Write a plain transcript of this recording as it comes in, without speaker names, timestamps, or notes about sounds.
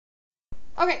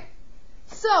Okay,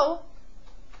 so,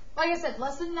 like I said,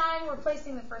 less than 9, we're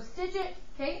placing the first digit.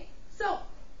 Okay, so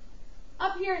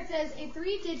up here it says a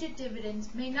 3-digit dividend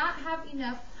may not have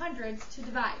enough hundreds to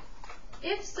divide.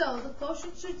 If so, the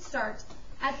quotient should start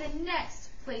at the next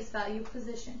place value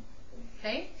position.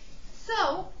 Okay,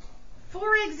 so,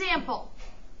 for example,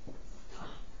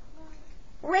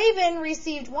 Raven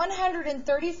received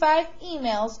 135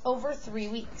 emails over 3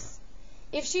 weeks.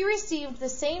 If she received the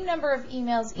same number of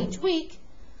emails each week,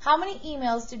 how many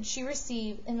emails did she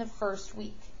receive in the first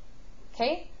week?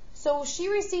 Okay, so she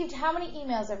received how many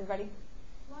emails, everybody?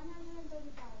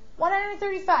 135.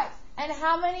 135. And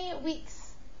how many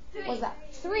weeks was that?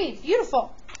 3.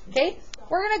 Beautiful. Okay,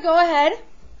 we're going to go ahead.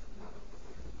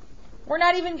 We're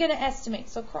not even going to estimate,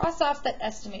 so cross off that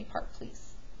estimate part,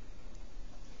 please.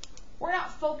 We're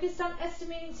not focused on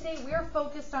estimating today. We are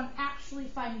focused on actually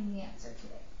finding the answer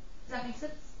today. Does that make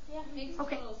sense? Yeah, makes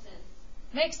total sense.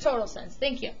 Makes total sense.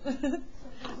 Thank you.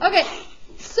 Okay,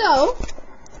 so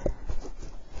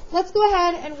let's go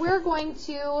ahead and we're going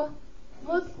to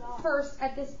look first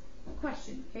at this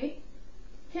question, okay?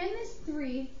 Can this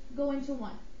 3 go into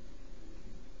 1?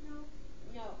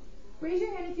 No. Raise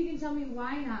your hand if you can tell me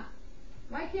why not.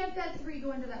 Why can't that 3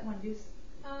 go into that 1, Deuce?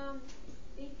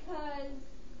 Because,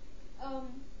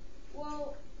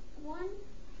 well, 1,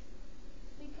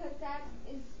 because that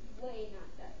is way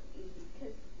not that easy,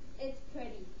 because it's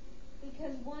pretty.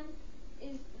 Because 1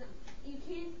 is, not, you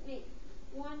can't make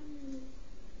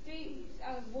 3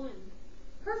 out of 1.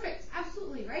 Perfect,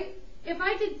 absolutely, right? If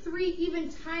I did 3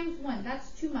 even times 1,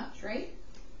 that's too much, right?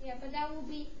 Yeah, but that will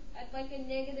be at like a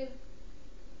negative,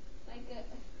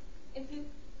 if you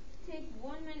take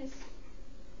 1 minus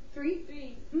 3?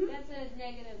 3, Mhm. that's a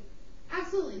negative.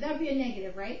 Absolutely, that would be a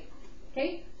negative, right?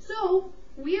 Okay, so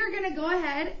we are going to go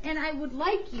ahead and I would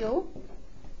like you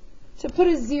to put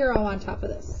a 0 on top of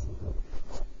this.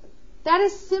 That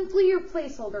is simply your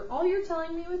placeholder. All you're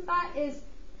telling me with that is,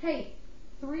 hey,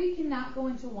 3 cannot go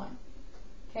into 1.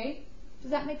 Okay,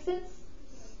 does that make sense?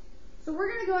 So we're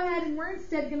going to go ahead and we're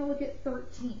instead going to look at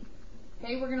 13.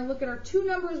 Okay, we're going to look at our 2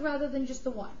 numbers rather than just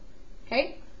the 1.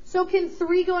 Okay, so can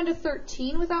 3 go into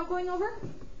 13 without going over?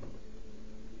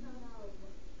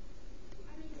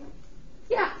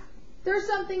 Yeah, there's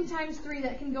something times 3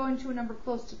 that can go into a number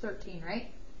close to 13,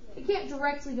 right? It can't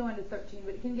directly go into 13,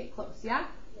 but it can get close, yeah?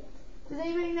 Does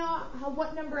anybody know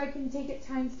what number I can take it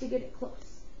times to get it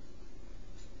close?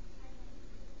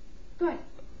 Go ahead.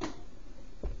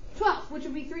 12, which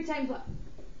would be 3 times what?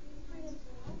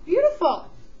 Beautiful.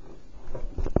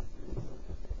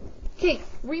 Okay,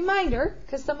 reminder,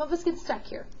 because some of us get stuck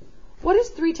here. What is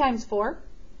 3 times 4?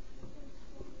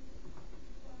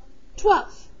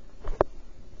 12.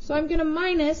 So I'm going to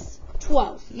minus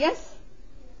 12. Yes?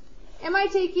 Am I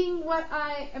taking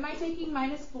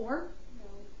minus 4?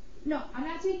 No, I'm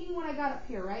not taking what I got up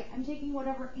here, right? I'm taking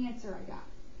whatever answer I got.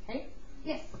 Okay?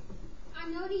 Yes? I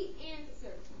know the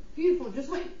answer. Beautiful. Just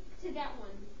wait. To that one.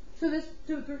 So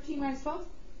 13 minus 12?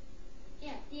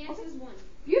 Yeah, the answer is 1.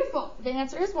 Beautiful. The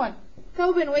answer is 1.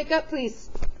 Tobin, wake up,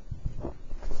 please.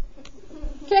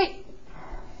 Okay.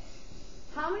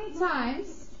 How many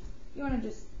times, you want to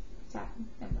just tap him?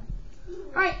 Never mind.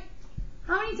 All right.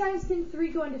 How many times can 3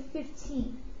 go into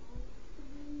 15?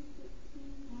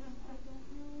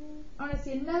 I want to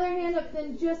see another hand up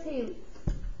than just Haley.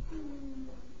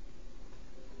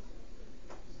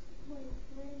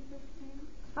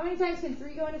 How many times can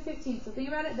 3 go into 15? So think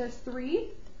about it. There's 3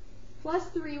 plus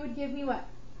 3 would give me what?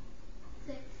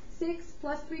 6. 6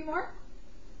 plus 3 more?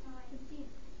 15.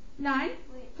 9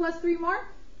 plus 3 more?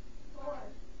 4.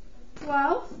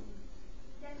 12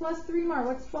 plus 3 more.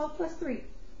 What's 12 plus 3?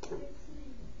 15.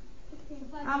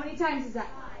 How many times is that?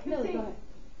 5. Millie, go ahead.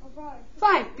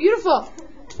 5. 5. Beautiful.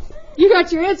 You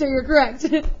got your answer. You're correct.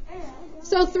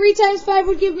 So 3 times 5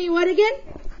 would give me what again?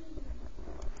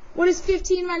 What is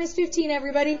 15 minus 15,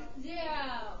 everybody? 0.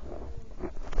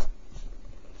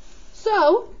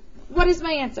 So, what is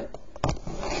my answer?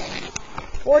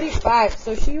 45.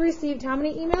 So she received how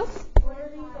many emails?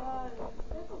 45.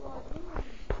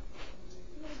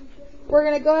 We're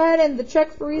going to go ahead and the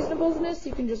check for reasonableness,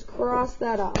 you can just cross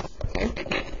that off.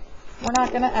 Okay? We're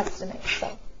not going to estimate. So,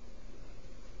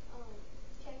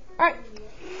 all right.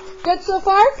 Good so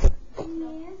far?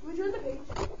 Which one's the page?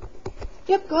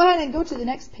 Yep, go ahead and go to the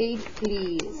next page,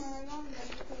 please.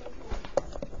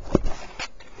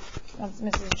 Once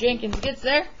Mrs. Jenkins gets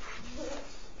there.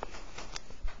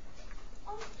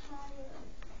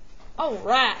 All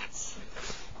right.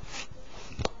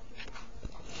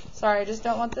 Sorry, I just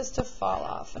don't want this to fall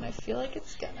off, and I feel like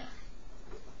it's gonna.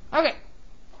 Okay.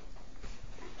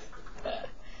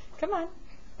 Come on.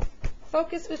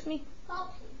 Focus with me.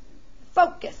 Focus.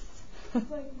 Focus.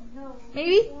 No.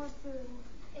 Maybe? It's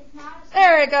not a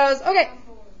There it goes. Okay.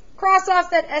 Cross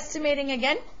off that estimating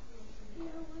again.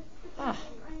 Ah.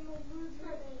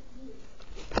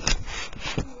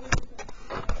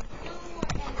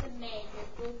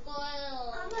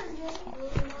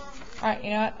 Alright,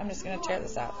 you know what? I'm just going to tear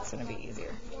this out. It's going to be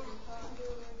easier.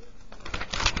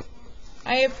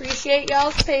 I appreciate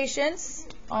y'all's patience.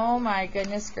 Oh my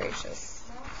goodness gracious.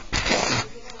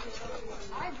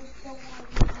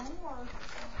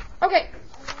 Okay.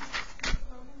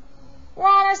 We're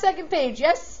on our second page,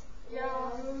 yes?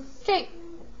 Okay.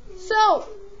 So,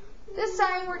 this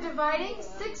time we're dividing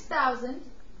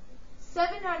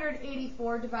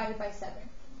 6,784 divided by 7.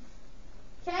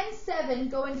 Can 7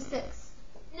 go into 6?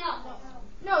 No.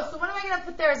 No, so what am I going to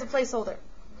put there as a placeholder?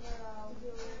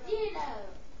 0.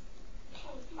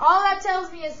 All that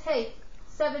tells me is, hey,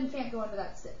 7 can't go into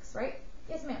that 6, right?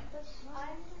 Yes, ma'am.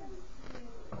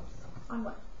 On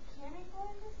what? Can it go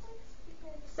into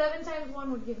 6? 7 times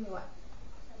 1 would give me what?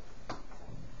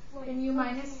 Can you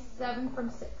minus 7 from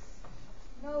 6?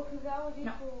 No, because that would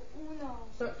equal uno.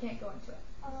 So it can't go into it.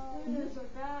 Unos are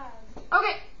bad.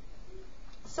 Okay.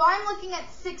 So I'm looking at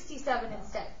 67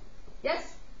 instead.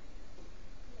 Yes?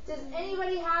 Does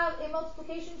anybody have a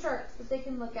multiplication chart that they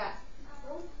can look at?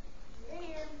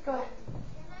 Go ahead.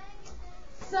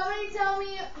 Somebody tell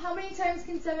me how many times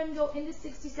can 7 go into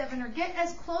 67 or get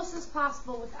as close as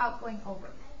possible without going over?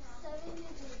 7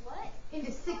 into what?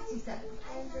 Into 67.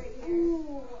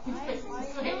 Ooh,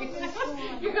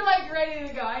 You're like ready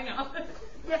to go, I know.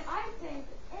 Yes. I think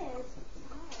it's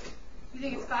 5. You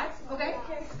think it's 5? Okay.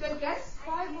 Good guess.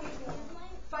 5 or 4.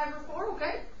 5 or 4,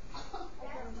 okay.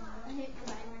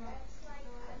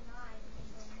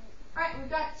 Alright, we've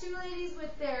got two ladies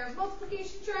with their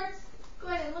multiplication charts. Go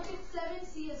ahead and look at 7,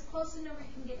 see as close a number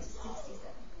you can get to 67.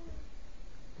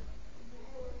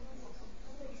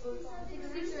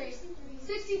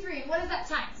 63. What is that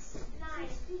times?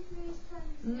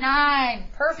 9.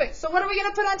 Perfect. So what are we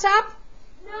going to put on top?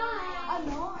 9.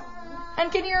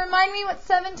 And can you remind me what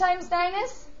 7 times 9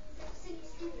 is?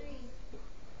 63.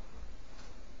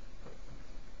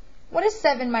 What is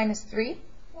 7 minus 3?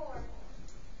 4.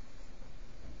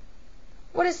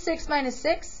 What is 6 minus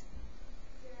 6?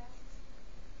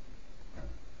 0.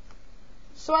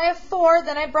 So I have 4,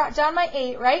 then I brought down my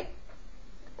 8, right?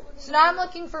 So now I'm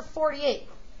looking for 48.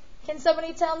 Can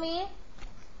somebody tell me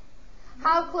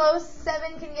how close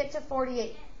 7 can get to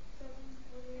 48?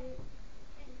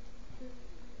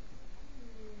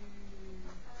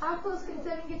 How close can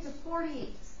 7 get to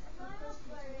 48?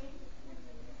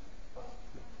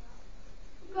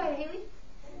 Go ahead, Haley.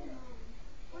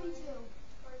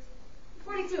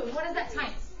 42. What is that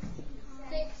times?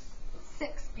 6.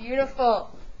 6.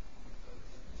 Beautiful.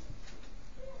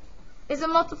 Is a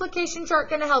multiplication chart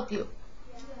going to help you?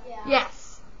 Yeah.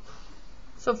 Yes.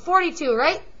 So 42,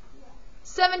 right?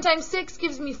 7 times 6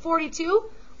 gives me 42.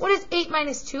 What is 8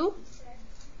 minus 2?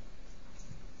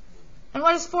 And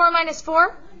what is 4 minus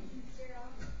 4? 0.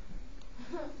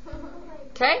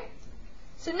 Okay.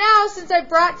 So now, since I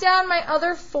brought down my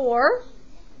other 4,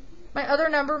 my other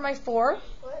number, my 4,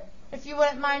 if you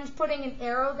wouldn't mind putting an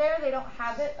arrow there, they don't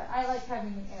have it, but I like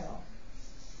having an arrow.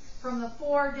 From the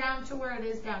 4 down to where it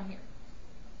is down here.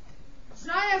 So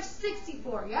now I have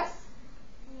 64, yes?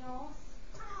 No.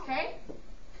 Okay.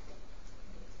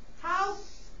 How,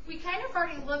 we kind of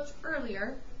already looked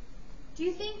earlier. Do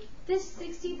you think this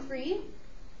 63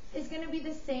 is going to be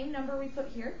the same number we put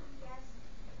here? Yes.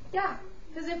 Yeah.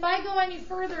 Because if I go any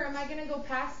further, am I going to go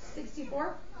past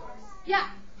 64? Yes. Yeah.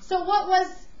 So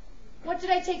what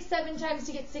did I take 7 times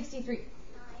to get 63?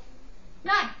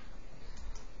 9.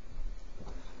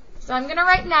 So I'm going to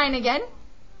write 9 again.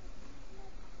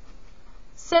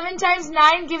 7 times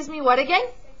 9 gives me what again?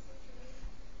 63.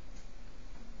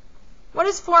 What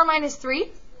is 4 minus 3?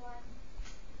 1.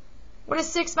 What is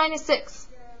 6 minus 6?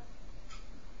 0.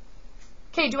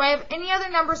 Okay, do I have any other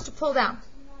numbers to pull down?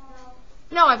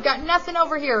 No. No, I've got nothing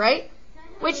over here, right?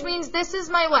 Which means this is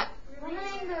my what?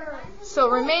 Remainder. So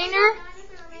remainder.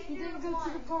 He didn't go to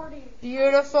the party.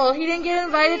 Beautiful. He didn't get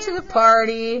invited to the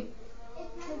party.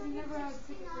 Because he never had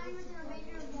 69 with a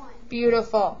remainder of 1.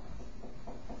 Beautiful.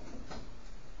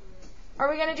 Are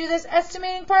we going to do this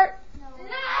estimating part? No.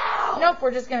 Nope,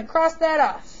 we're just going to cross that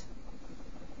off.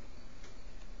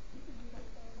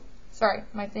 Sorry,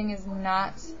 my thing is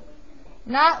not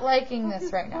liking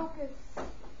this right now.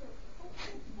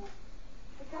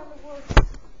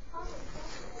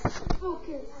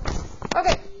 Focus.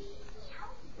 Okay.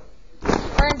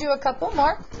 We're going to do a couple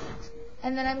more,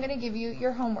 and then I'm going to give you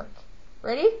your homework.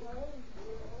 Ready?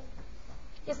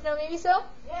 Yes, no, maybe so?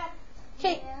 Yeah.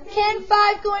 Okay, can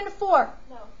 5 go into 4?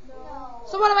 No.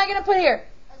 So what am I going to put here?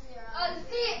 A 6.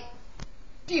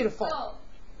 Beautiful. Oh.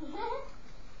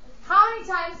 How many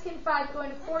times can 5 go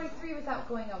into 43 without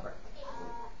going over?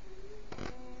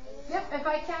 Yep, if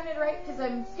I counted right, because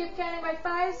I'm skip counting by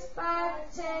 5s,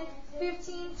 5, 10,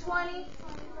 15, 20.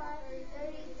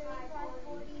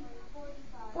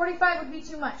 45 would be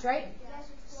too much, right?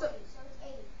 So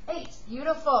 8.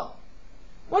 Beautiful.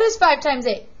 What is 5 times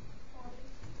 8?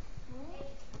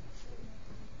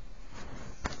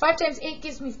 5 times 8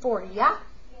 gives me 40, yeah?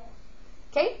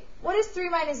 Okay. What is 3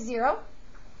 minus 0?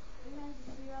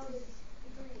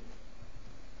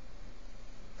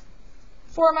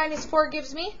 4 minus 4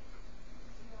 gives me?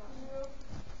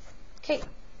 Okay.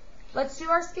 Let's do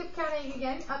our skip counting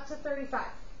again up to 35.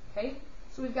 Okay.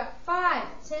 So we've got 5,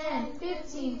 10,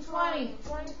 15, 20.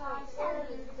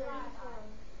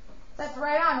 That's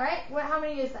right on, right? How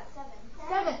many is that?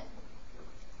 7.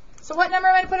 So what number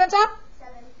am I going to put on top?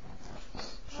 7.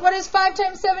 What is 5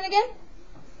 times 7 again?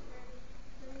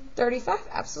 35.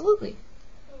 Absolutely.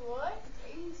 What?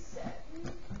 87.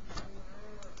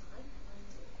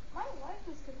 My wife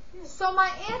is confused. So my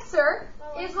answer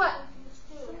is what?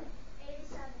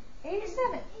 87.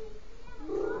 87.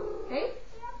 Okay.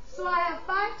 So I have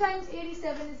 5 times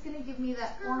 87 is going to give me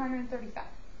that 435.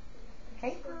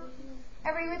 Okay.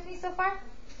 Everybody with me so far?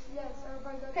 Yes,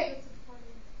 everybody got Okay. this.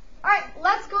 All right.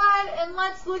 Let's go ahead and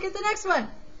let's look at the next one.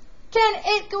 Can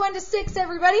 8 go into 6,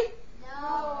 everybody?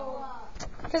 No.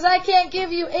 Because I can't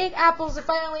give you 8 apples if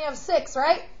I only have 6,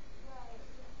 right?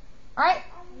 All right.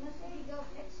 Unless you go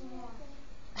pick some more.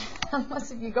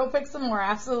 Unless if you go pick some more,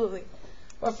 absolutely.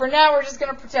 But for now, we're just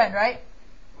going to pretend, right?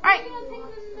 All right.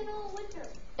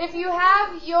 If you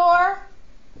have your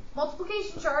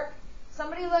multiplication chart,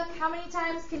 somebody look, how many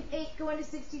times can 8 go into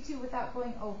 62 without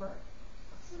going over?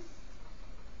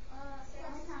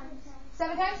 7 times.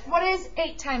 7 times? What is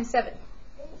 8 times 7?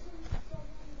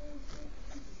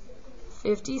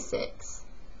 56.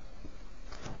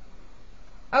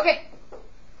 Okay.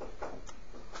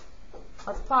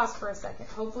 Let's pause for a second.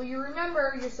 Hopefully you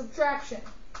remember your subtraction.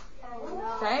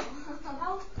 Okay?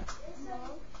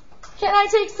 Can I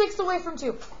take 6 away from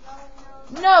 2?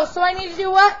 No. So I need to do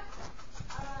what?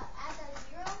 Add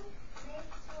a 0, make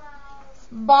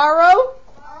 12. Borrow. Oh,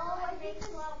 I make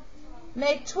 12.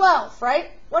 Make 12,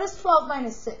 right? What is 12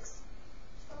 minus 6?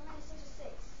 12 minus 6 is 6.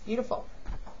 Beautiful.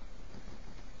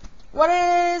 What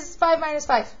is 5 minus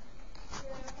 5?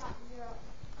 0.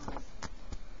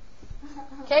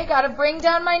 Okay, got to bring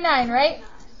down my 9, right?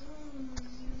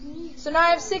 So now I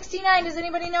have 69. Does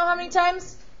anybody know how many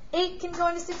times 8 can go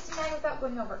into 69 without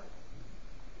going over?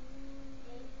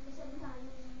 7 times.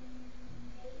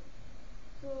 8.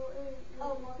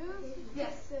 So,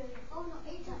 Yes. Oh,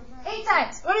 no, 8 times. 8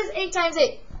 times. What is 8 times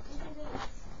 8?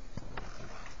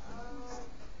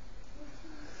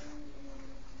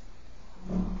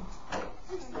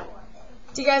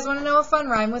 Do you guys want to know a fun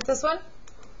rhyme with this one?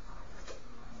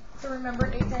 To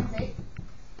remember 8 times 8.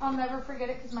 I'll never forget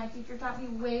it because my teacher taught me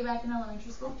way back in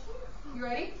elementary school. You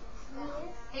ready?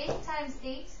 8 times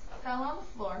 8 fell on the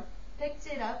floor, picked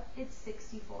it up, it's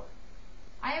 64.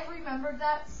 I have remembered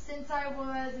that since I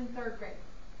was in 3rd grade.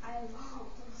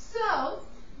 So,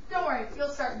 don't worry, you'll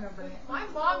start remembering it. My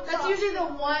mom That's usually the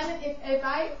one, if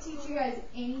I teach you guys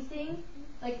anything,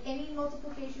 like any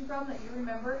multiplication problem that you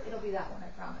remember, it'll be that one, I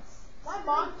promise. My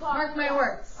mom taught Mark my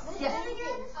words. Yes.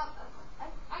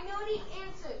 I know the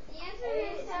answer. The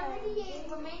answer is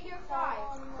 78, remainder 5.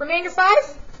 Remainder 5?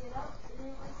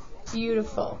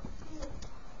 Beautiful.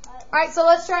 Alright, so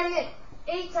let's try it again.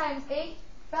 8 times 8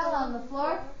 fell on the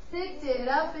floor, picked it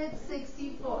up, it's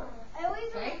 64. I always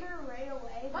Okay. remember right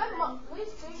away. My but mom- then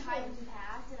time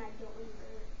passed and I don't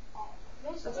remember all.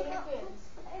 That's okay.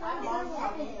 My mom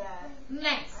taught me that.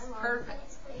 Nice.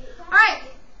 Perfect. Alright,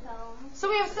 so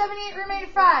we have 78 remainder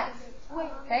 5.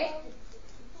 Okay?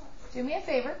 Do me a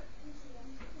favor.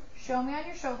 Show me on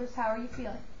your shoulders, how are you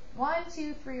feeling? 1,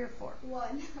 2, 3, or 4.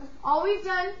 1. All we've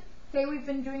done, okay, we've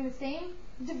been doing the same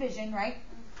division, right?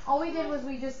 All we did was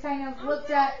we just kind of looked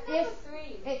at if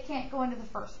it can't go into the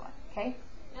first one, okay?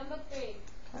 Number 3.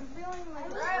 I'm feeling like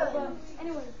but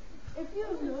anyway, if you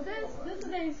know this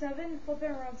is 87, flip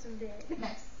it around someday.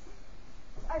 Nice.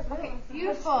 Okay, Okay,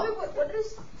 beautiful. What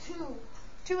is 2?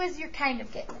 2 is you're kind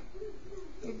of getting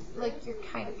it. You're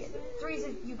kind of getting it. 3 is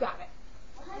if you got it.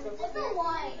 It's a 1.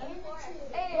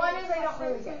 1 is I don't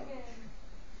really get it.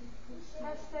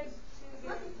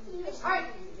 Alright.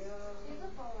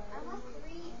 I want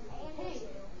 3 and 2.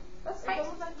 That's fine.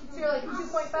 So you're like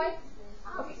 2.5?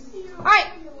 Okay. Alright.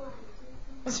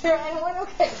 Is there anyone?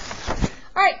 Okay.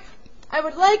 Alright. I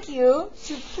would like you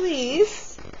to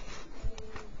please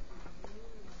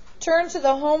turn to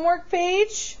the homework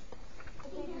page.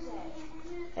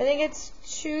 I think it's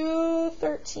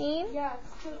 213. Yeah,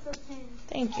 it's 213.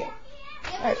 Thank you.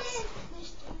 All right.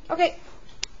 Okay.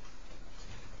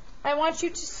 I want you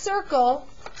to circle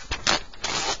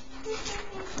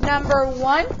number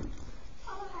 1,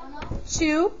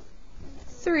 2,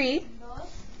 3.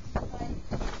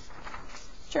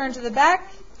 Turn to the back.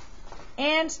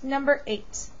 And number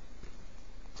 8.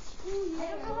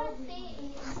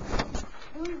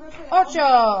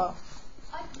 Ocho.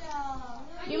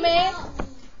 You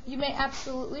may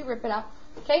absolutely rip it out.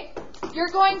 Okay? You're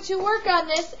going to work on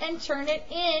this and turn it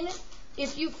in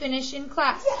if you finish in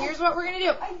class. Here's what we're going to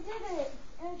do. I did it.